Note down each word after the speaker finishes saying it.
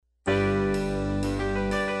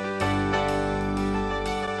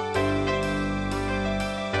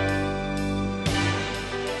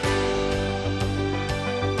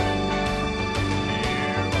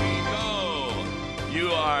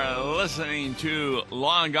listening to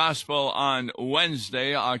Law and Gospel on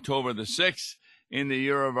Wednesday, October the 6th, in the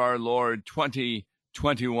year of our Lord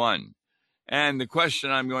 2021. And the question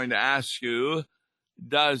I'm going to ask you,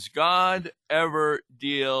 does God ever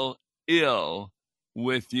deal ill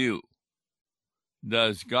with you?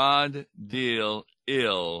 Does God deal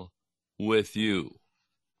ill with you?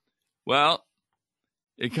 Well,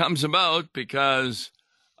 it comes about because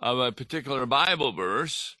of a particular Bible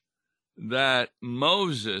verse that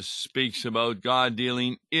Moses speaks about God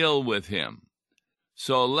dealing ill with him.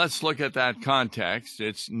 So let's look at that context.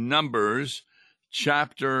 It's Numbers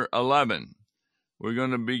chapter 11. We're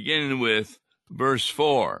going to begin with verse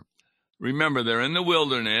 4. Remember, they're in the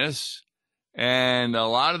wilderness, and a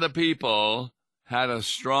lot of the people had a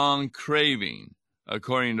strong craving,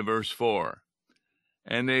 according to verse 4.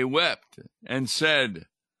 And they wept and said,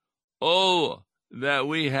 "Oh, that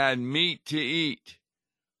we had meat to eat.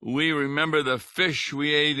 We remember the fish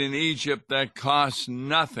we ate in Egypt that cost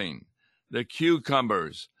nothing, the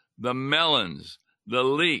cucumbers, the melons, the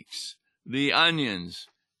leeks, the onions,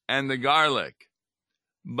 and the garlic.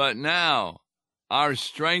 But now our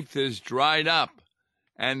strength is dried up,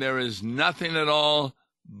 and there is nothing at all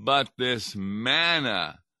but this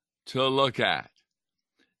manna to look at."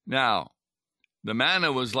 Now, the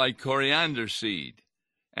manna was like coriander seed,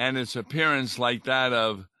 and its appearance like that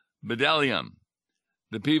of bdellium.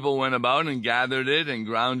 The people went about and gathered it and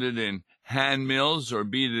ground it in hand mills or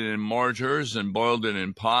beat it in mortars and boiled it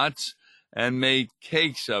in pots and made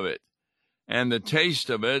cakes of it. And the taste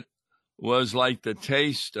of it was like the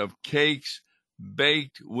taste of cakes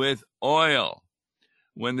baked with oil.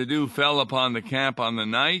 When the dew fell upon the camp on the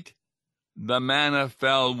night, the manna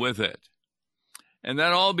fell with it. And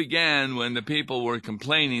that all began when the people were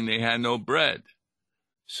complaining they had no bread.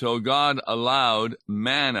 So God allowed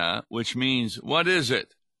manna, which means, what is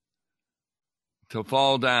it? To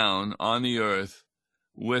fall down on the earth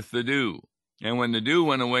with the dew. And when the dew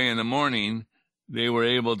went away in the morning, they were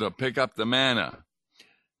able to pick up the manna.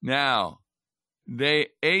 Now,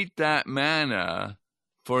 they ate that manna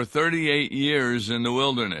for 38 years in the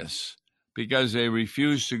wilderness because they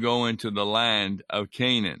refused to go into the land of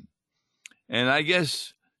Canaan. And I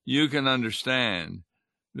guess you can understand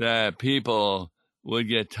that people would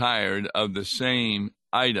get tired of the same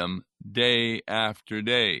item day after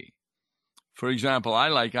day. For example, I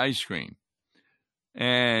like ice cream,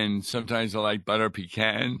 and sometimes I like butter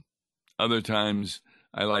pecan. Other times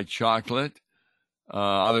I like chocolate.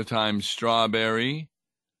 Other times strawberry.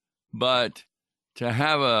 But to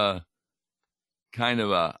have a kind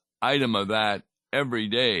of a item of that every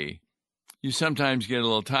day, you sometimes get a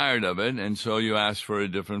little tired of it, and so you ask for a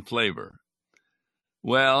different flavor.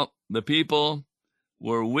 Well, the people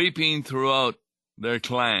were weeping throughout their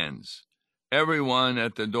clans, everyone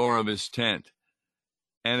at the door of his tent.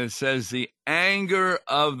 And it says, the anger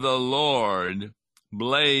of the Lord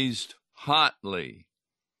blazed hotly,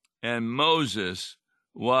 and Moses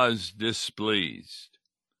was displeased.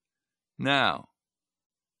 Now,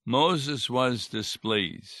 Moses was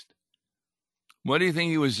displeased. What do you think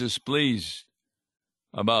he was displeased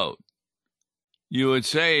about? You would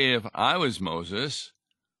say, if I was Moses,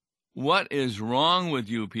 what is wrong with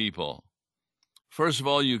you people? First of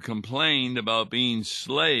all, you complained about being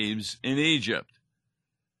slaves in Egypt.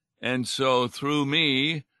 And so through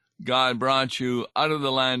me, God brought you out of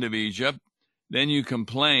the land of Egypt. Then you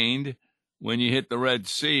complained when you hit the Red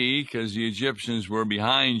Sea because the Egyptians were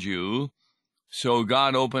behind you. So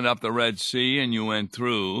God opened up the Red Sea and you went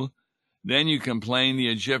through. Then you complained the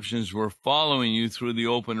Egyptians were following you through the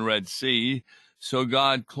open Red Sea. So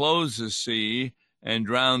God closed the sea and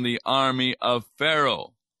drowned the army of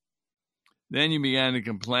Pharaoh. Then you began to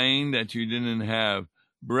complain that you didn't have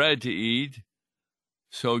bread to eat.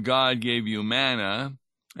 So God gave you manna,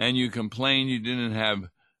 and you complained you didn't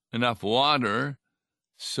have enough water.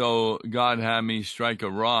 So God had me strike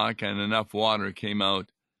a rock, and enough water came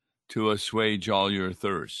out to assuage all your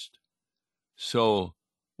thirst. So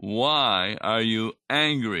why are you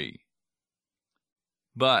angry?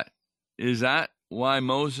 But is that why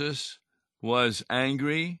Moses was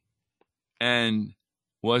angry? And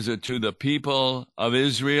was it to the people of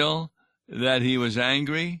Israel that he was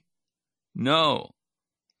angry? No.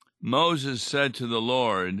 Moses said to the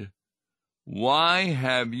Lord, "Why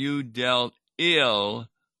have you dealt ill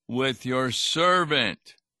with your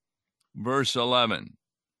servant?" Verse 11.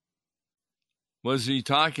 What is he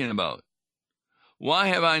talking about? Why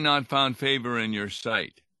have I not found favor in your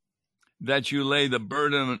sight, that you lay the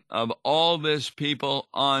burden of all this people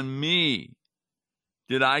on me?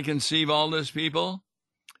 Did I conceive all this people?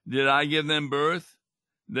 Did I give them birth?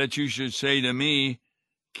 That you should say to me,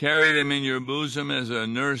 Carry them in your bosom as a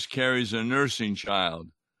nurse carries a nursing child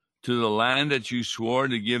to the land that you swore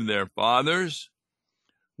to give their fathers?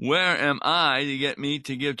 Where am I to get meat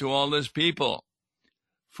to give to all this people?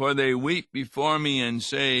 For they weep before me and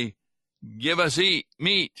say, give us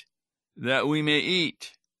meat, that we may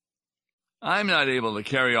eat. I'm not able to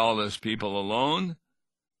carry all this people alone.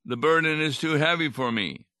 The burden is too heavy for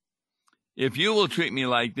me. If you will treat me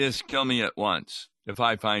like this, kill me at once, if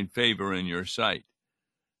I find favor in your sight,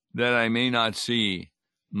 that I may not see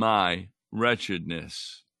my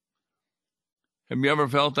wretchedness. Have you ever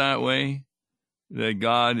felt that way? That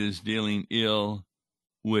God is dealing ill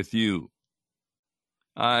with you?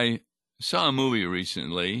 I saw a movie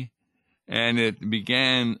recently, and it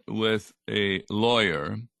began with a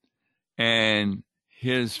lawyer, and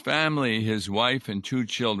his family, his wife and 2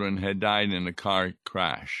 children, had died in a car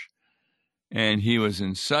crash. And he was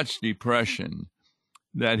in such depression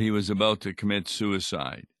that he was about to commit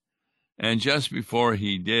suicide. And just before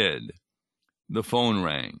he did, the phone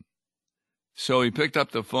rang. So he picked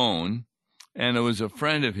up the phone, and it was a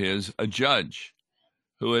friend of his, a judge,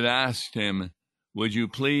 who had asked him, would you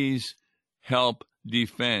please help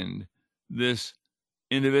defend this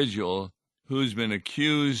individual who's been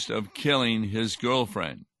accused of killing his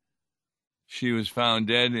girlfriend? She was found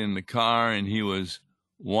dead in the car, and he was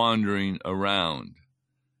wandering around,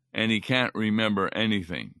 and he can't remember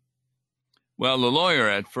anything. Well, the lawyer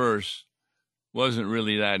at first wasn't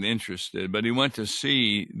really that interested, but he went to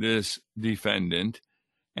see this defendant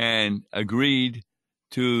and agreed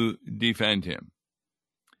to defend him.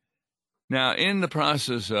 Now, in the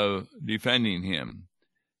process of defending him,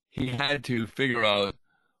 he had to figure out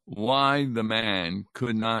why the man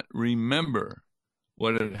could not remember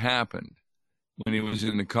what had happened when he was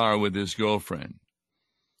in the car with his girlfriend.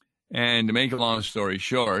 And to make a long story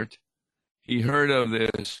short, he heard of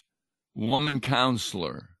this woman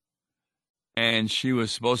counselor, and she was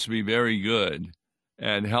supposed to be very good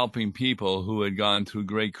at helping people who had gone through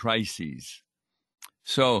great crises.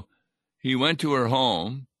 So he went to her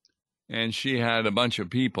home, and she had a bunch of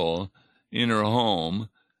people in her home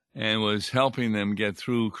and was helping them get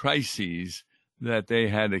through crises that they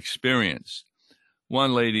had experienced.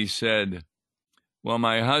 One lady said, well,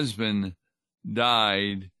 my husband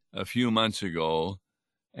died a few months ago,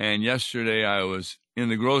 and yesterday I was in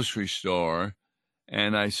the grocery store,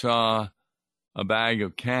 and I saw a bag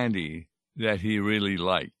of candy that he really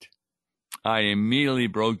liked. I immediately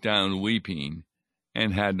broke down weeping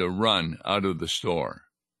and had to run out of the store.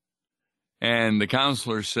 And the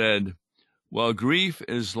counselor said, well, grief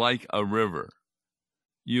is like a river.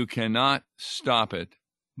 You cannot stop it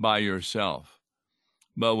by yourself,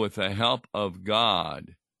 but with the help of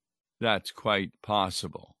God, that's quite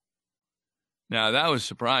possible. Now, that was a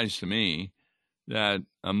surprise to me that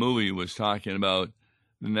a movie was talking about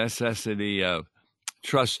the necessity of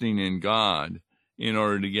trusting in God in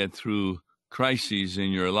order to get through crises in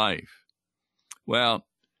your life. Well,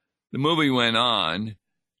 the movie went on,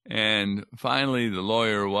 and finally the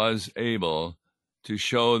lawyer was able to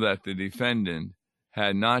show that the defendant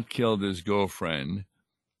had not killed his girlfriend.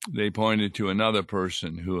 They pointed to another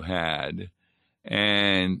person who had,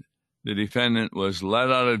 and the defendant was let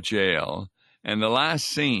out of jail. And the last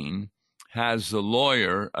scene has the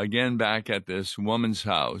lawyer again back at this woman's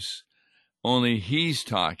house, only he's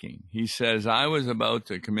talking. He says, I was about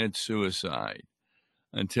to commit suicide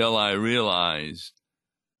until I realized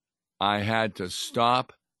I had to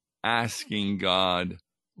stop asking God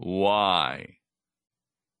why.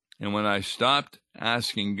 And when I stopped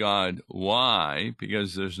asking God why,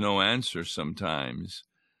 because there's no answer sometimes,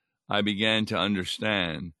 I began to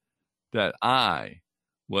understand that I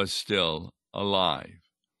was still alive.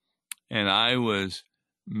 And I was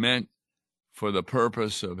meant for the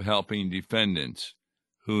purpose of helping defendants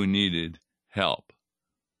who needed help.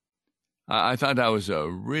 I thought that was a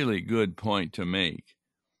really good point to make,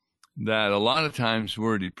 that a lot of times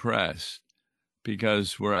we're depressed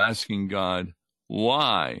because we're asking God,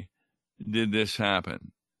 why did this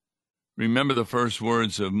happen? Remember the first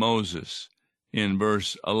words of Moses in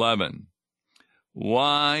verse 11.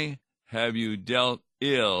 Why have you dealt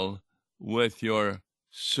ill with your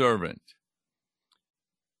servant?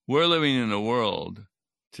 We're living in a world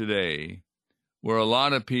today where a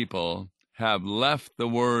lot of people have left the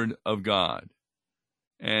Word of God,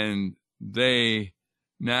 and they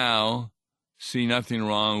now see nothing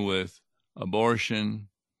wrong with abortion,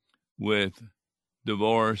 with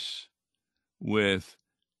divorce, with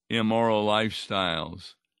immoral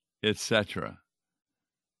lifestyles, etc.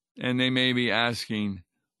 And they may be asking,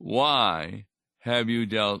 why have you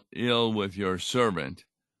dealt ill with your servant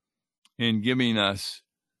in giving us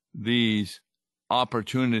these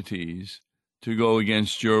opportunities to go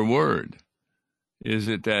against your word? Is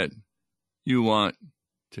it that you want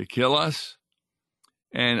to kill us?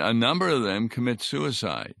 And a number of them commit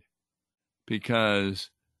suicide because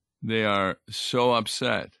they are so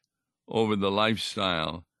upset over the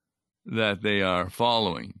lifestyle that they are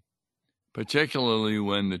following, particularly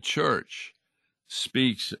when the church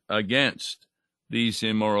speaks against these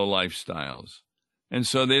immoral lifestyles. And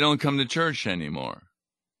so they don't come to church anymore.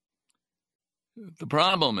 The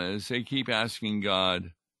problem is they keep asking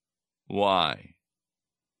God, why?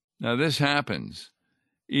 Now, this happens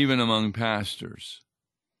even among pastors.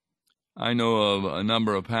 I know of a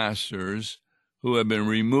number of pastors who have been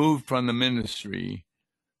removed from the ministry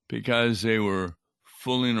because they were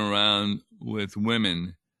fooling around with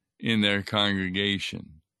women in their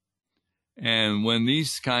congregation. And when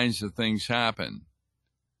these kinds of things happen,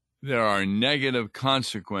 there are negative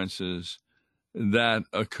consequences that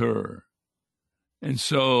occur. And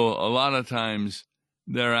so a lot of times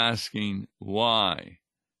they're asking, why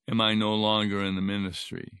am I no longer in the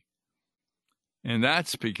ministry? And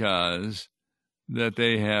that's because that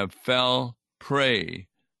they have fell prey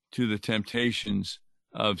to the temptations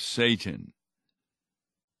of Satan.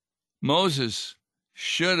 Moses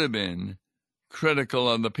should have been critical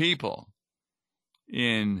of the people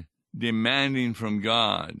in demanding from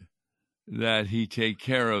God that he take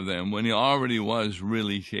care of them when he already was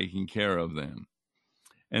really taking care of them.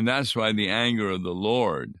 And that's why the anger of the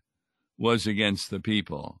Lord was against the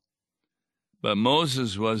people. But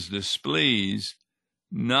Moses was displeased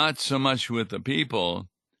not so much with the people,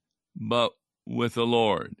 but with the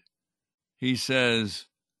Lord. He says,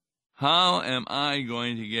 how am I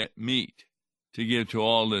going to get meat to give to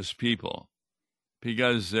all this people?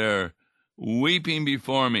 Because they're weeping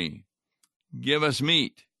before me. Give us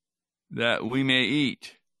meat that we may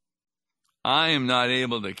eat. I am not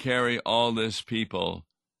able to carry all this people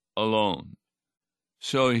alone.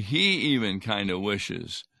 So he even kind of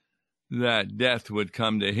wishes that death would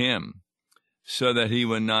come to him so that he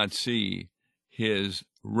would not see his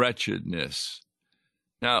wretchedness.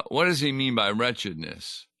 Now, what does he mean by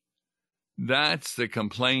wretchedness? That's the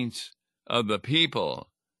complaints of the people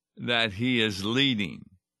that he is leading.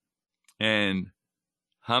 And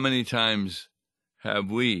how many times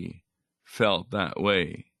have we felt that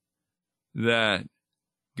way? That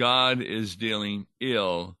God is dealing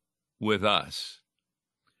ill with us.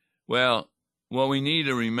 Well, what we need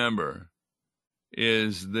to remember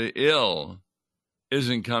is the ill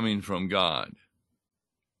isn't coming from God,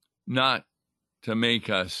 not to make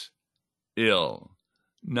us ill,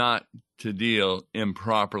 not to deal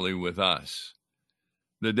improperly with us.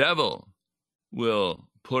 The devil will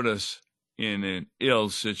put us in an ill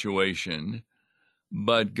situation,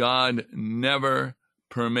 but God never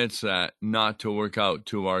permits that not to work out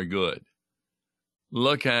to our good.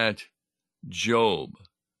 Look at Job.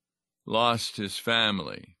 Lost his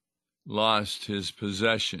family, lost his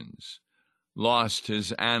possessions, lost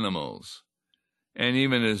his animals, and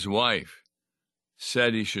even his wife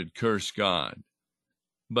said he should curse God,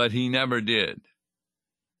 but he never did.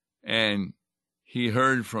 And he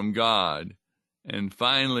heard from God, and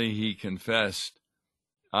finally he confessed,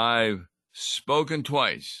 I've spoken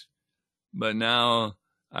twice, but now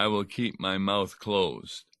I will keep my mouth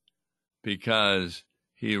closed, because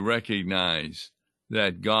he recognized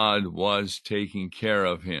that God was taking care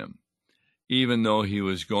of him, even though he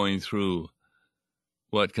was going through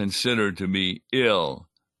what considered to be ill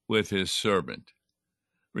with his servant.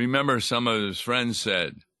 Remember, some of his friends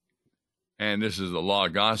said, and this is the law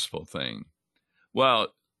gospel thing, well,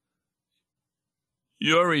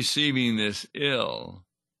 you're receiving this ill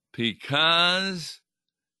because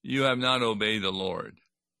you have not obeyed the Lord.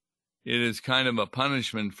 It is kind of a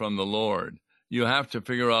punishment from the Lord. You have to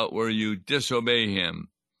figure out where you disobey him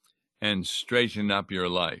and straighten up your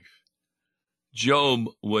life. Job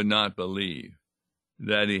would not believe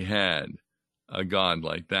that he had a God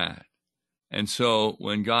like that. And so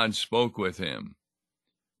when God spoke with him,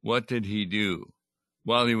 what did he do?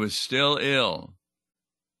 While he was still ill,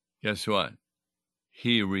 guess what?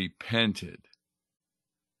 He repented.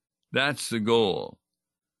 That's the goal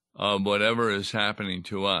of whatever is happening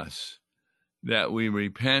to us, that we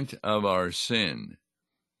repent of our sin.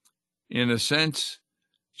 In a sense,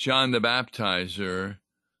 John the Baptizer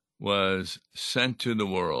was sent to the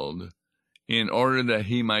world in order that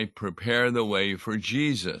he might prepare the way for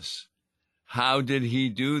Jesus. How did he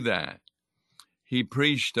do that? He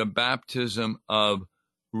preached a baptism of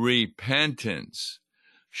repentance,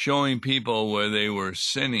 showing people where they were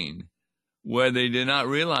sinning, where they did not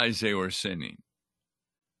realize they were sinning.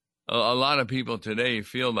 A lot of people today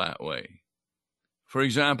feel that way. For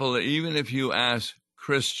example, even if you ask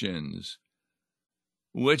Christians,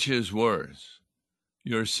 which is worse,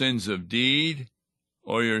 your sins of deed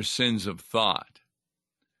or your sins of thought?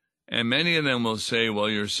 And many of them will say, well,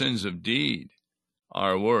 your sins of deed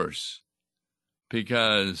are worse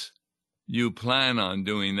because you plan on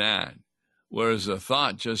doing that, whereas a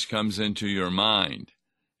thought just comes into your mind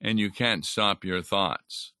and you can't stop your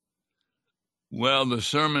thoughts. Well, the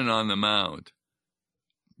Sermon on the Mount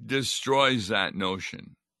destroys that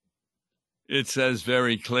notion. It says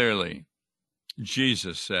very clearly,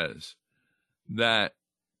 Jesus says, that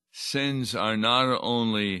sins are not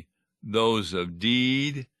only those of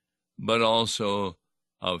deed, but also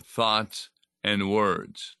of thoughts and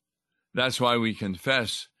words. That's why we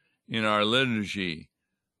confess in our liturgy,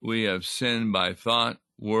 we have sinned by thought,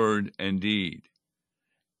 word, and deed.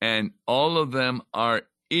 And all of them are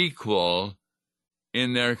equal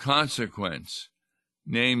in their consequence,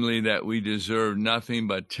 namely that we deserve nothing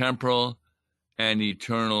but temporal and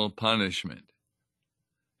eternal punishment.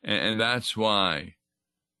 And that's why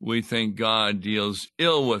we think God deals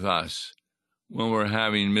ill with us when we're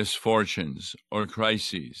having misfortunes or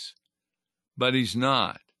crises. But he's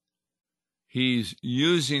not. He's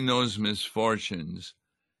using those misfortunes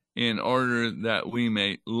in order that we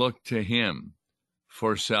may look to him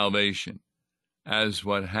for salvation, as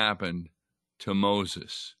what happened to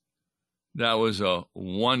Moses. That was a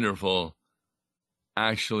wonderful,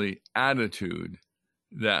 attitude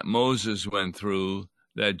that Moses went through,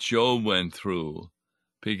 that Job went through,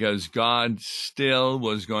 because God still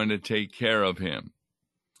was going to take care of him.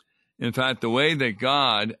 In fact, the way that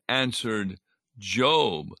God answered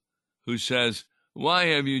Job, who says, why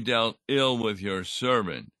have you dealt ill with your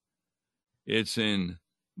servant? It's in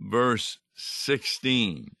verse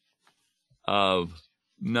 16 of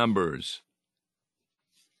Numbers.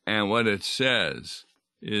 And what it says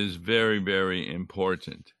is very, very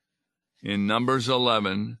important. In Numbers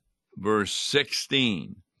 11, verse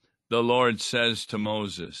 16, the Lord says to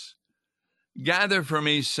Moses, gather for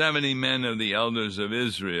me 70 men of the elders of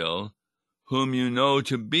Israel, whom you know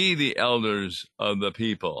to be the elders of the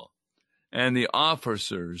people, and the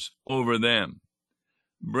officers over them.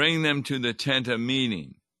 Bring them to the tent of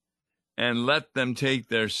meeting, and let them take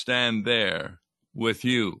their stand there with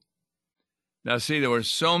you. Now see, there were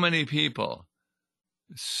so many people,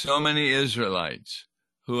 so many Israelites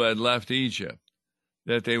who had left Egypt,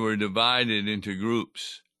 that they were divided into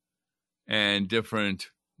groups and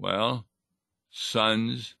different,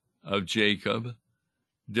 sons of Jacob,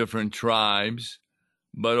 different tribes.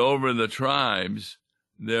 But over the tribes,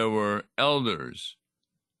 there were elders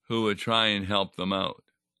who would try and help them out.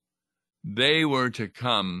 They were to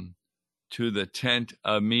come to the tent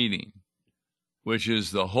of meeting, which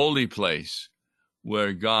is the holy place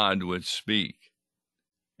where God would speak.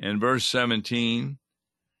 In verse 17,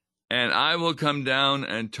 and I will come down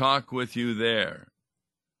and talk with you there.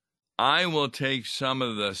 I will take some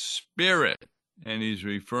of the Spirit, and he's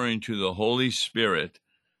referring to the Holy Spirit,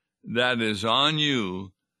 that is on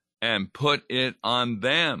you, and put it on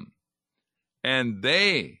them. And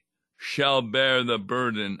they shall bear the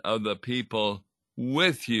burden of the people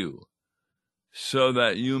with you, so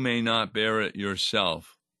that you may not bear it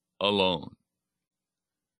yourself alone.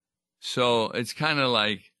 So it's kind of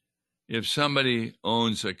like if somebody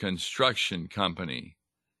owns a construction company,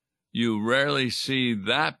 you rarely see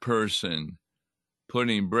that person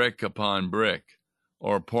putting brick upon brick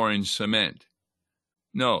or pouring cement.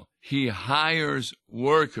 No, he hires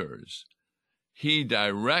workers. He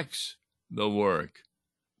directs the work,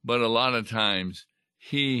 but a lot of times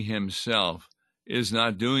he himself is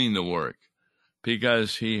not doing the work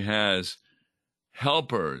because he has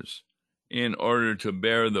helpers in order to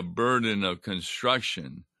bear the burden of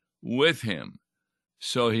construction with him,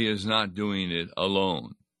 so he is not doing it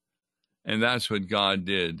alone. And that's what God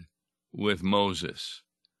did with Moses.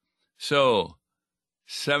 So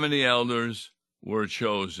 70 elders were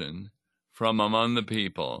chosen from among the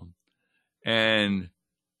people, and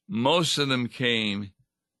most of them came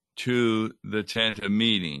to the tent of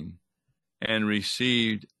meeting and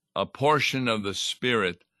received a portion of the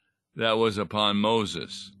Spirit that was upon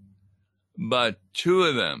Moses. But two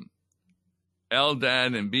of them,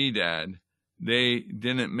 Eldad and Bedad, they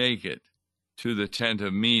didn't make it to the tent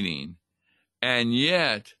of meeting, and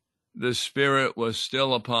yet the Spirit was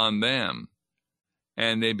still upon them,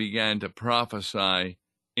 and they began to prophesy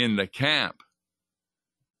in the camp.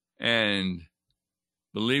 And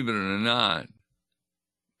believe it or not,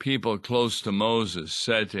 people close to Moses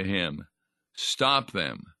said to him, stop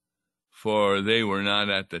them, for they were not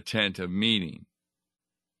at the tent of meeting.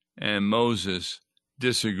 And Moses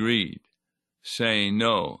disagreed, saying,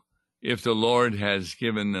 no, if the Lord has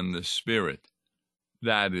given them the Spirit,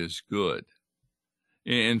 that is good.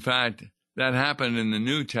 In fact, that happened in the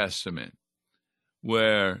New Testament,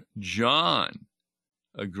 where John,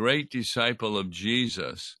 a great disciple of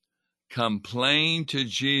Jesus, complained to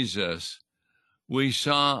Jesus, "We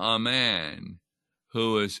saw a man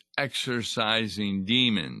who was exorcising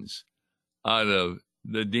demons out of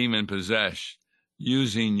the demon-possessed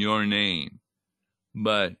using your name,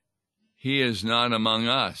 but he is not among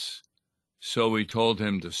us." So we told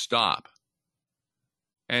him to stop.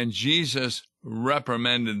 And Jesus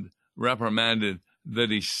reprimanded the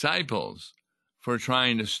disciples for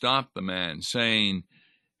trying to stop the man, saying,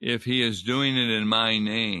 "If he is doing it in my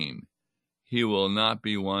name, he will not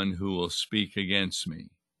be one who will speak against me.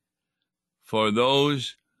 For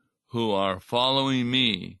those who are following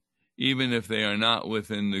me, even if they are not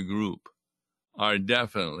within the group, are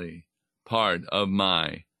definitely part of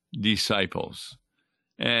my disciples."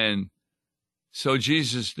 And so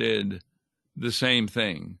Jesus did the same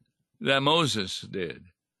thing that Moses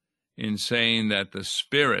did in saying that the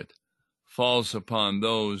Spirit falls upon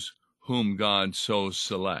those whom God so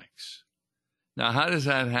selects. Now, how does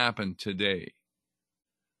that happen today?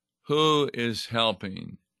 Who is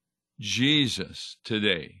helping Jesus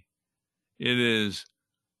today? It is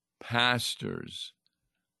pastors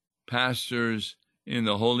in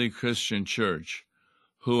the Holy Christian Church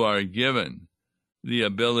who are given the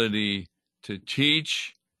ability to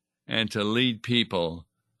teach and to lead people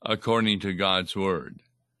according to God's Word.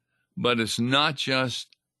 But it's not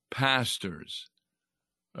just pastors.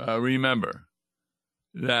 Remember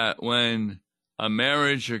that when a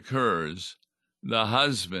marriage occurs, the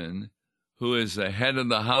husband, who is the head of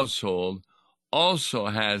the household, also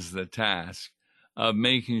has the task of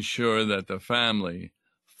making sure that the family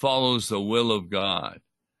follows the will of God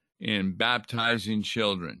in baptizing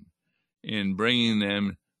children, in bringing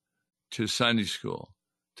them to Sunday school,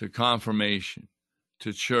 to confirmation,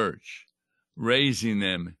 to church, raising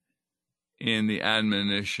them in the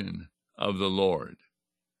admonition of the Lord.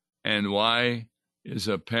 And why is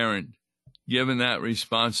a parent given that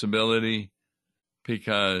responsibility?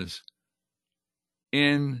 Because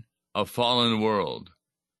in a fallen world,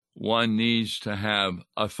 one needs to have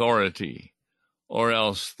authority, or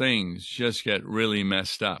else things just get really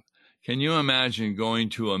messed up. Can you imagine going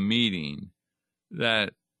to a meeting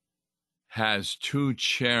that has two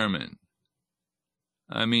chairmen?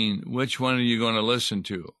 I mean, which one are you going to listen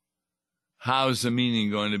to? How's the meeting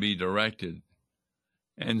going to be directed?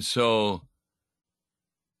 And so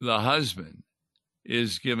the husband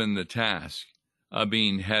is given the task of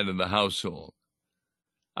being head of the household.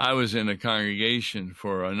 I was in a congregation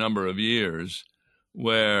for a number of years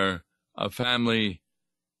where a family,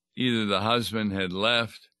 either the husband had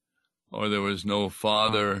left or there was no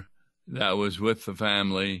father that was with the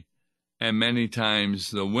family, and many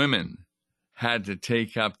times the women had to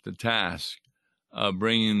take up the task of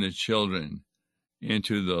bringing the children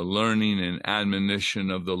into the learning and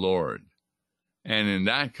admonition of the Lord. And in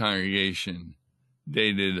that congregation,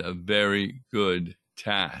 they did a very good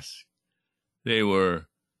task. They were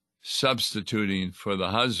substituting for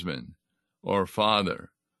the husband or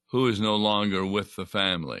father who is no longer with the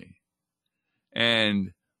family.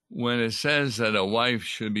 And when it says that a wife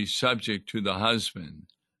should be subject to the husband,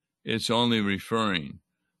 it's only referring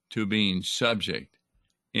to being subject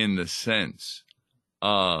in the sense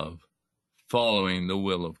of following the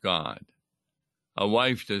will of God. A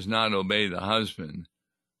wife does not obey the husband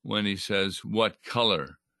when he says what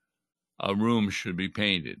color a room should be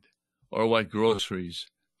painted or what groceries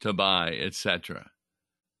to buy, etc.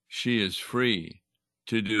 She is free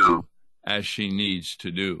to do as she needs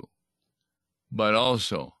to do. But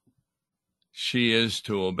also, she is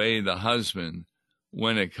to obey the husband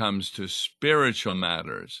when it comes to spiritual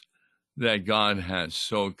matters that God has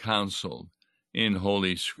so counseled in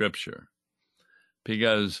Holy Scripture.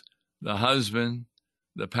 Because the husband,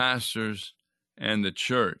 the pastors, and the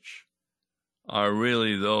church are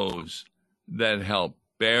really those that help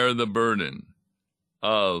bear the burden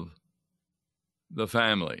of the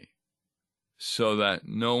family so that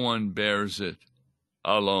no one bears it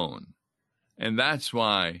alone. And that's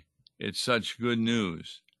why it's such good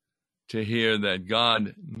news to hear that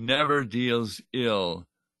God never deals ill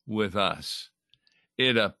with us.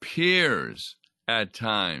 It appears at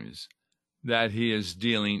times that he is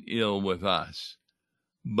dealing ill with us,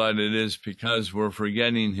 but it is because we're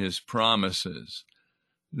forgetting his promises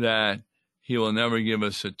that he will never give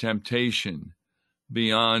us a temptation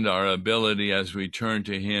beyond our ability as we turn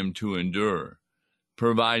to him to endure,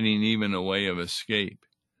 providing even a way of escape,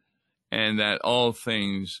 and that all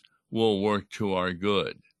things will work to our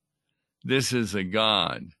good. This is a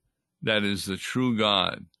God that is the true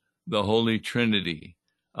God, the Holy Trinity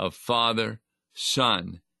of Father,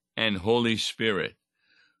 Son, and Holy Spirit,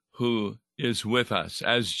 who is with us.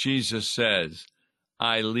 As Jesus says,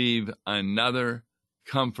 I leave another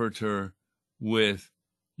comforter with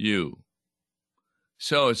you.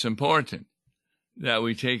 So it's important that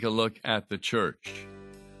we take a look at the church.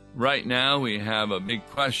 Right now, we have a big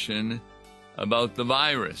question about the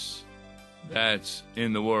virus that's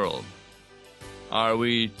in the world. Are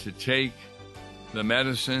we to take the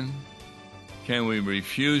medicine? Can we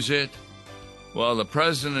refuse it? Well, the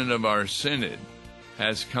president of our synod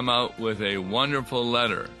has come out with a wonderful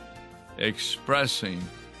letter expressing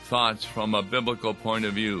thoughts from a biblical point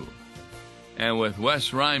of view. And with Wes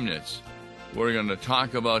Reimnitz, we're going to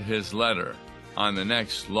talk about his letter on the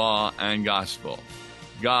next Law and Gospel.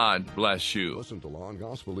 God bless you. Listen to Law and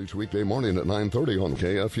Gospel each weekday morning at 9:30 on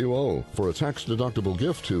KFUO. For a tax-deductible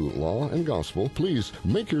gift to Law and Gospel, please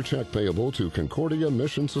make your check payable to Concordia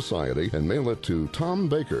Mission Society and mail it to Tom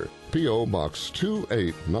Baker, P.O. Box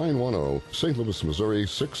 28910, St. Louis, Missouri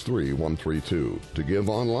 63132. To give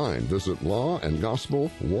online, visit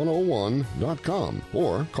lawandgospel101.com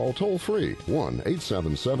or call toll-free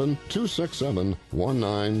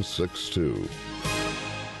 1-877-267-1962.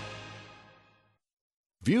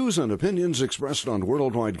 Views and opinions expressed on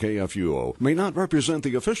Worldwide KFUO may not represent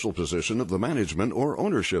the official position of the management or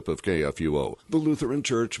ownership of KFUO, the Lutheran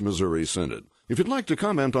Church Missouri Synod. If you'd like to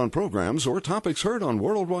comment on programs or topics heard on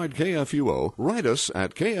Worldwide KFUO, write us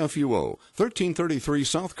at KFUO, 1333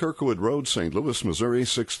 South Kirkwood Road, St. Louis, Missouri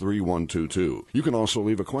 63122. You can also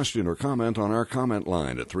leave a question or comment on our comment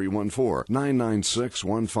line at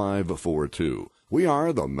 314-996-1542. We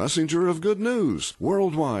are the messenger of good news,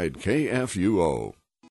 Worldwide KFUO.